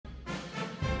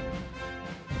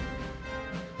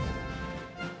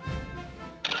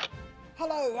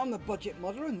Hello, I'm the Budget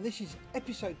Modeler and this is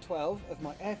episode 12 of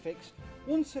my Airfix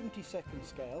 1/72nd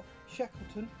scale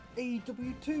Shackleton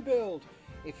AEW2 build.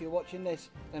 If you're watching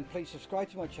this, then please subscribe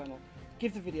to my channel,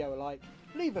 give the video a like,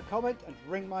 leave a comment and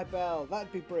ring my bell.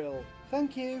 That'd be brill.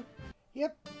 Thank you.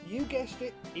 Yep, you guessed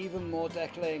it, even more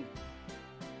deckling.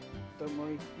 Don't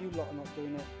worry, you lot are not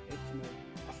doing it, it's me.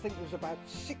 I think it was about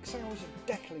 6 hours of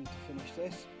deckling to finish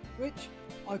this, which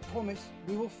I promise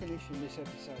we will finish in this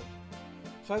episode.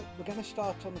 So we're going to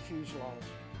start on the fuselage.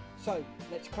 So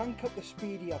let's crank up the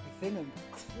speedy uppy thing and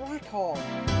crack on.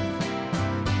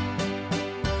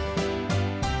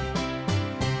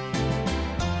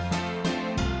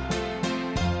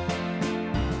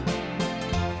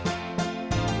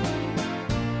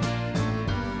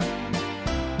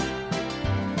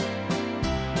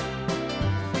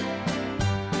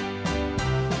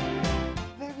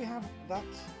 There we have that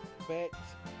bit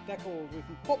deckled. We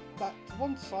can pop that to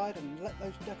one side and let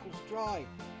those decals dry.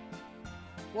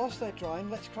 Whilst they're drying,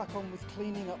 let's crack on with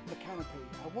cleaning up the canopy.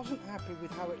 I wasn't happy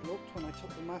with how it looked when I took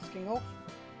the masking off,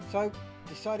 so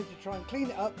decided to try and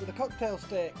clean it up with a cocktail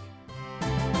stick.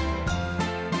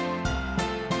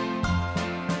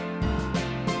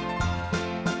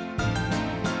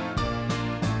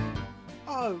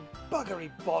 Oh,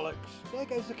 buggery bollocks! There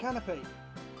goes the canopy.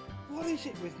 What is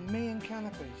it with me and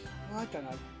canopies? I don't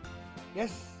know.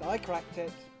 Yes, I cracked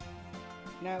it.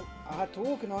 Now, I had to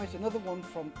organise another one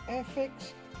from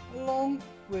Airfix, along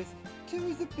with two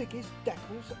of the biggest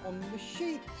decals on the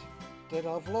sheet that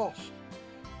I've lost.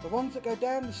 The ones that go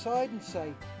down the side and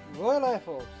say, Royal Air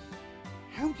Force.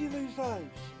 How do you lose those?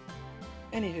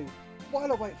 Anywho,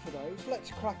 while I wait for those,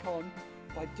 let's crack on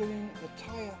by doing the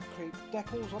tyre creep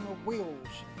decals on the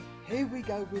wheels. Here we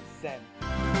go with them.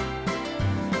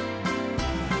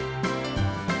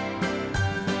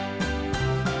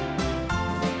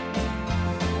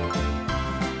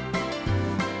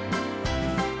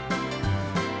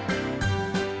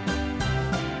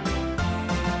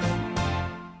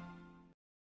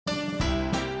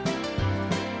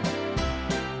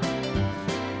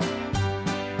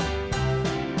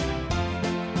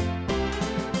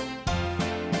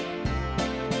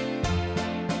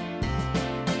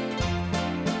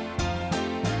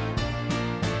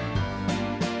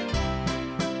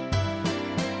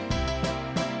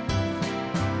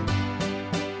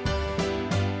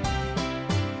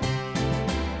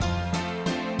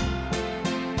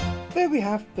 There we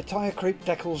have the tyre creep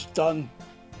decals done.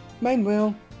 Main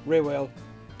wheel, rear wheel,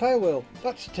 tail wheel,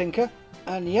 that's a tinker,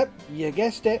 and yep, you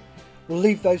guessed it, we'll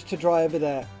leave those to dry over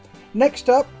there. Next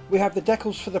up we have the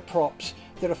decals for the props.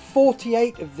 There are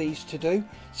 48 of these to do,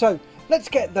 so let's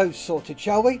get those sorted,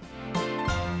 shall we?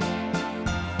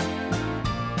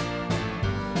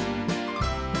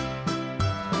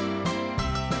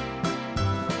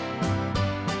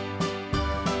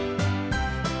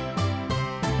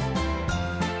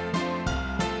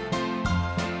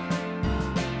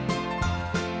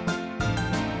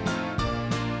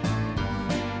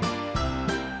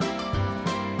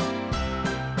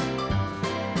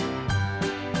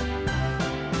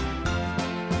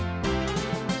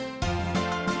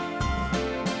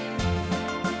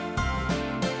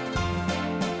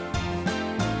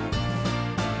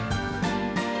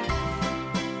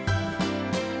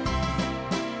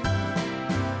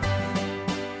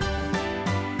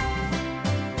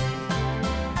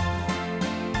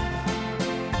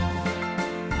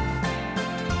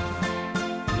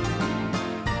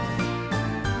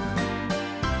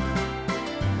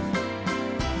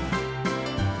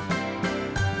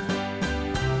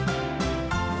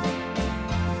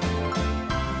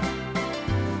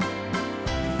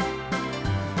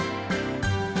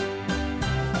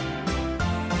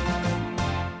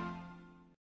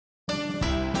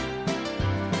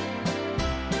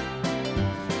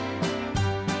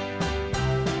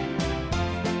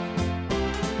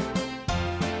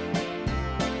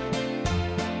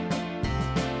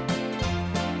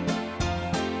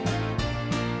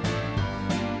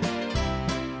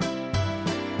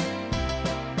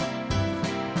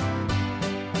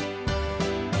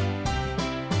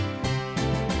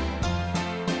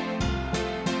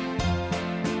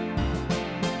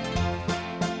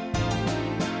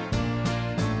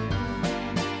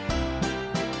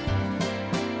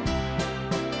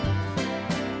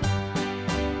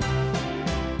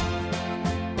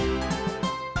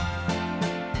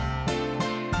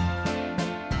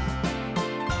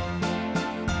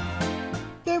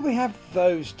 We have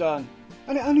those done,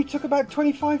 and it only took about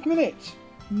 25 minutes.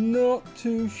 Not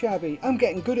too shabby. I'm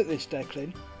getting good at this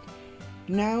deckling.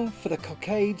 Now for the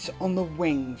cockades on the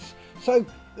wings. So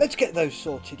let's get those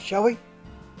sorted, shall we?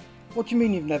 What do you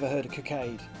mean you've never heard of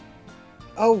cockade?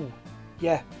 Oh,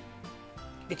 yeah,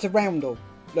 it's a roundel.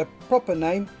 The proper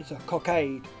name is a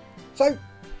cockade. So,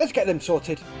 let's get them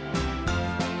sorted.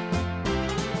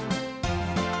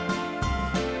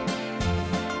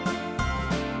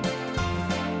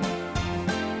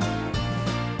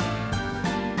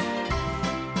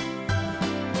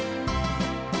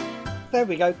 There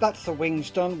we go, that's the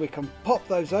wings done. We can pop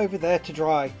those over there to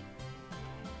dry.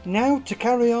 Now to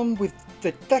carry on with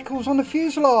the decals on the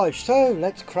fuselage, so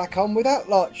let's crack on with that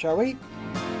lot, shall we?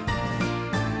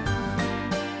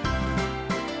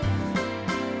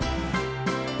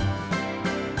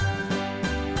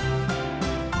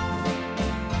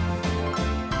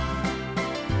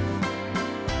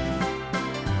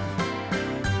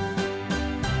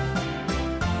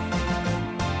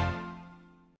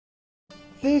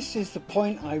 This is the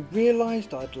point I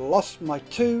realised I'd lost my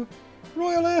two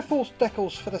Royal Air Force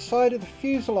decals for the side of the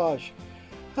fuselage.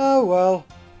 Oh well,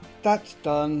 that's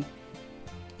done.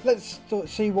 Let's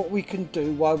see what we can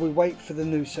do while we wait for the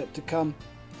new set to come,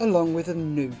 along with a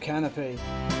new canopy.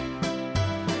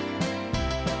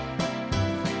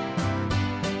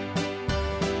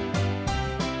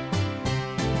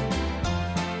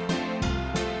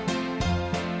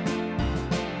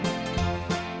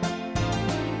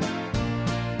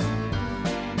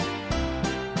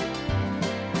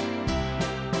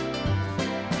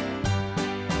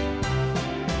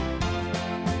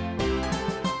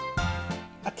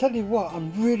 Tell you what,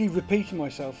 I'm really repeating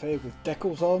myself here with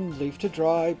decals on, leave to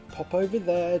dry, pop over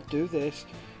there, do this.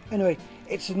 Anyway,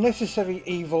 it's a necessary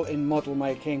evil in model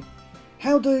making.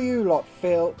 How do you lot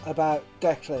feel about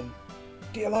decaling?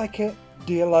 Do you like it?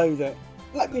 Do you loathe it?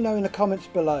 Let me know in the comments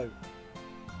below.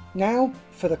 Now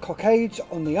for the cockades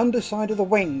on the underside of the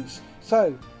wings.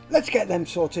 So let's get them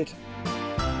sorted.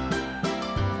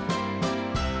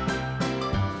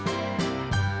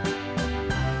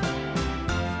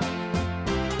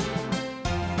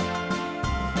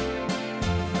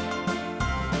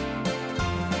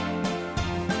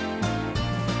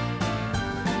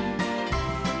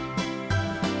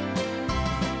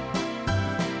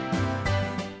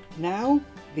 Now,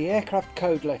 the aircraft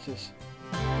code letters.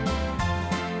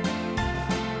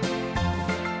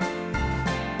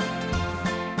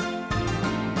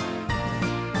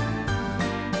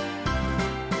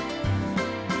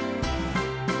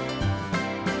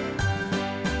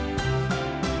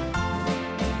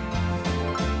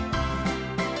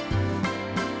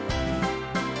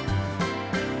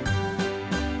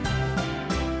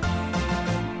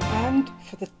 And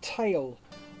for the tail.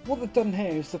 What they've done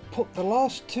here is they've put the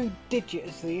last two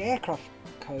digits of the aircraft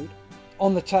code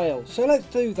on the tail. So let's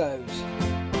do those.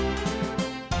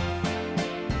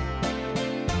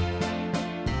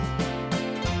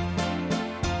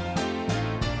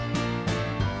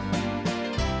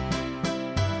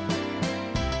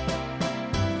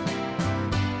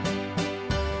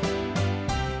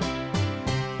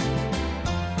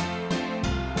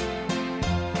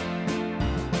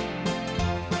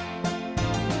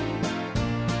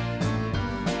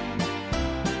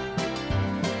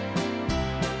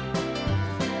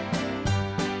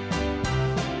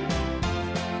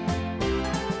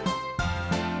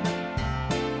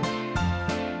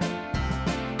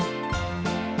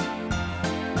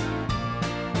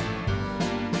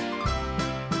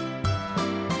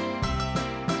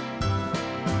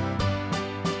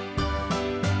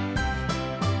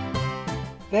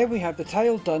 There we have the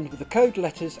tail done with the code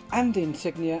letters and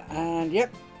insignia, and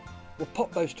yep, we'll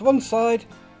pop those to one side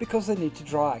because they need to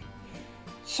dry.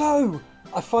 So,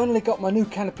 I finally got my new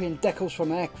canopy and decals from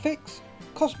Airfix.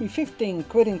 Cost me 15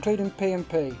 quid including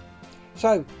P&P.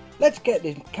 So, let's get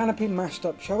this canopy mashed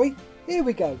up, shall we? Here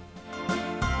we go.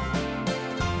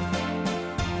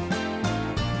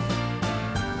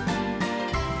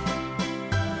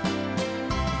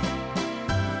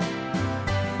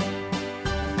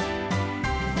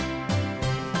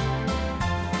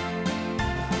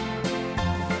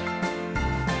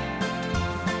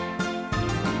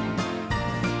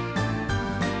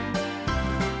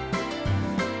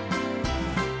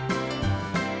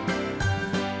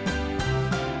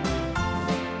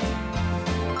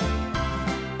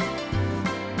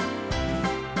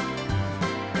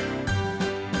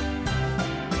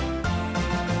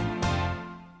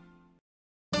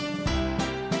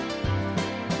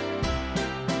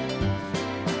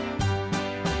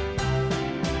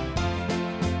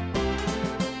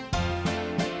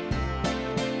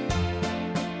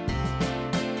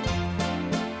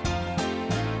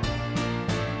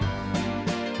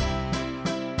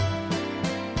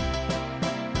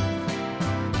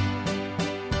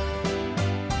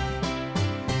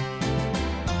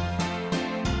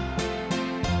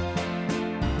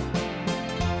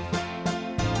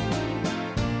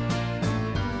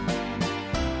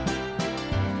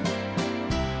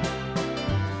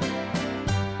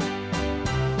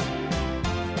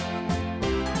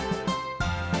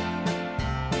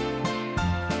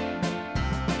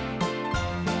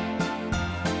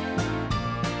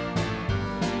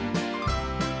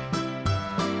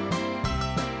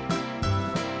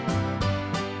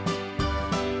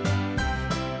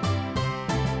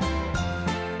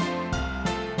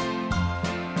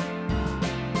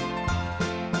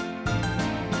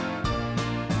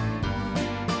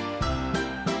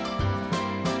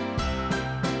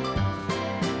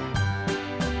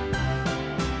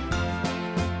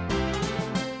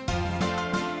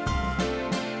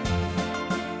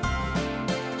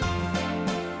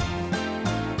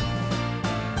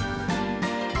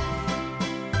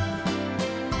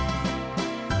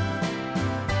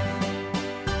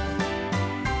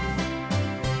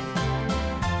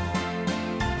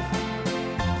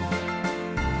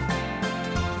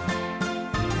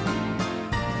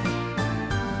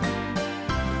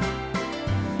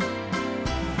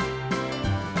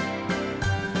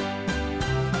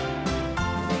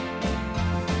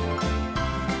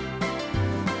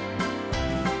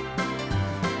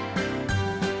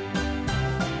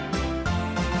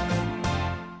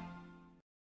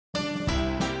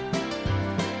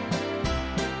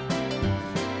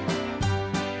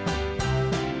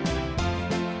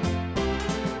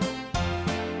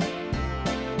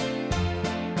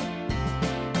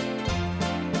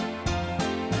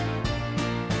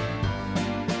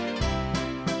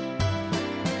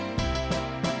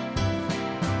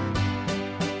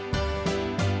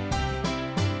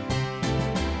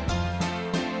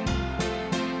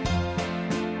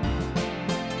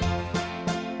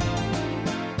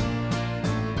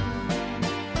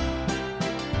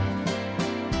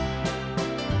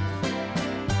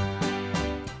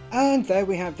 And there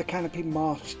we have the canopy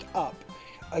masked up.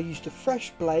 I used a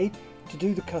fresh blade to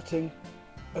do the cutting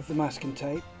of the masking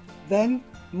tape, then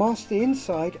masked the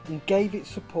inside and gave it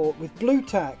support with blue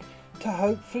tack to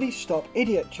hopefully stop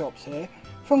idiot chops here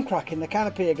from cracking the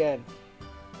canopy again.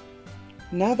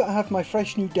 Now that I have my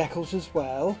fresh new decals as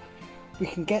well, we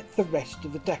can get the rest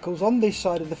of the decals on this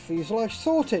side of the fuselage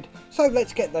sorted, so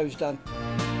let's get those done.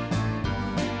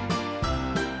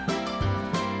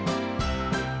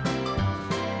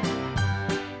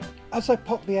 As I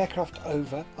popped the aircraft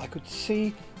over, I could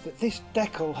see that this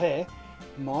decal here,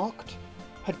 marked,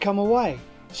 had come away.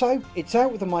 So it's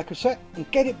out with a microset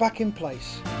and get it back in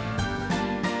place.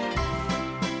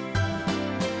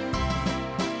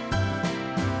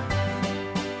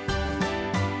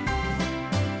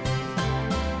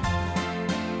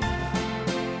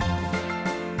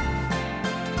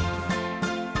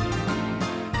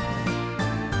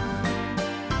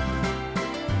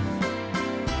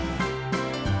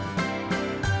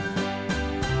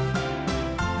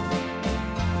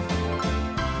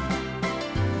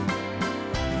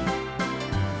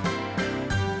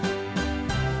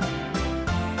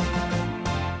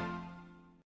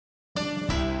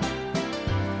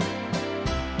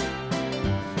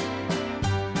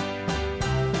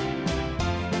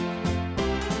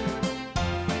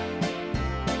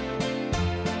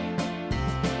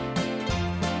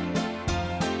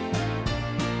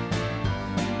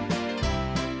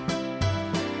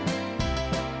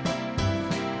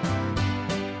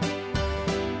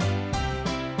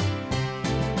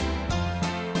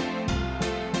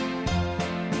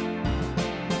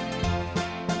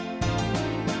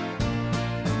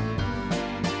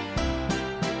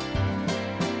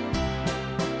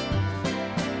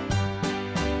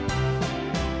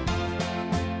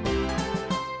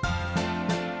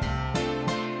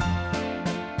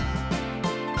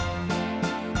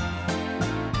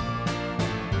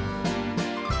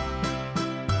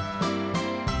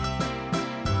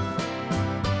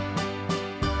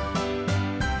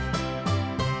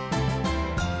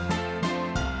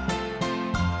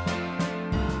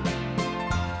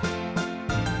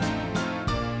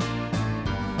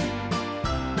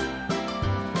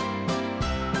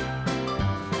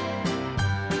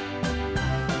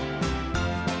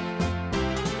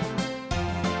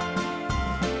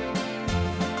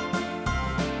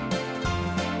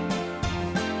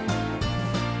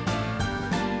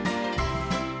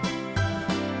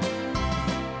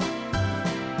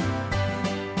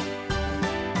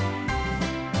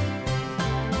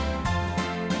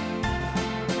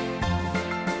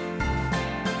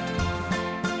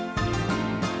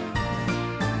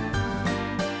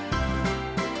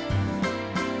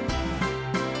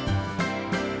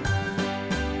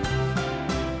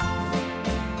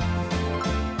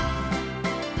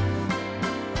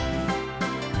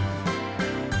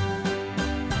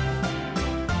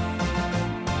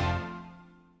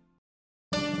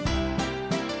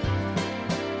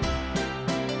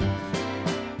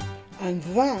 And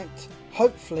that,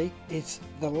 hopefully, is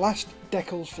the last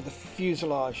decals for the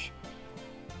fuselage.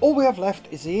 All we have left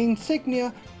is the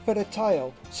insignia for the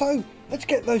tail, so let's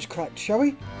get those cracked, shall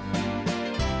we?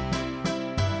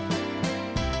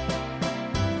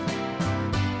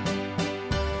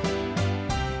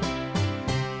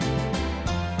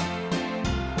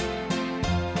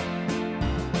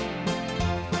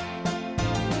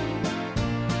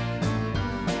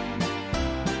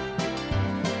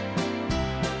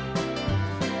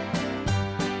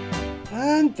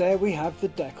 And there we have the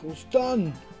decals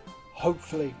done,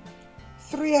 hopefully.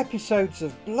 3 episodes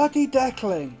of bloody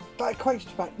decaling, that equates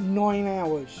to about 9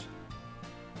 hours.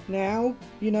 Now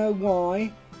you know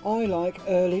why I like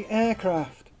early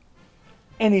aircraft.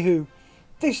 Anywho,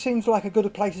 this seems like a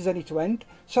good place as any to end,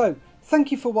 so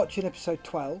thank you for watching episode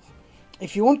 12.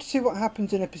 If you want to see what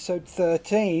happens in episode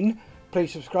 13,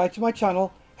 please subscribe to my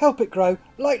channel, help it grow,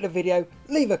 like the video,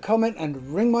 leave a comment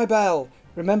and ring my bell.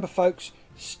 Remember folks,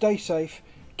 stay safe,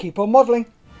 keep on modelling,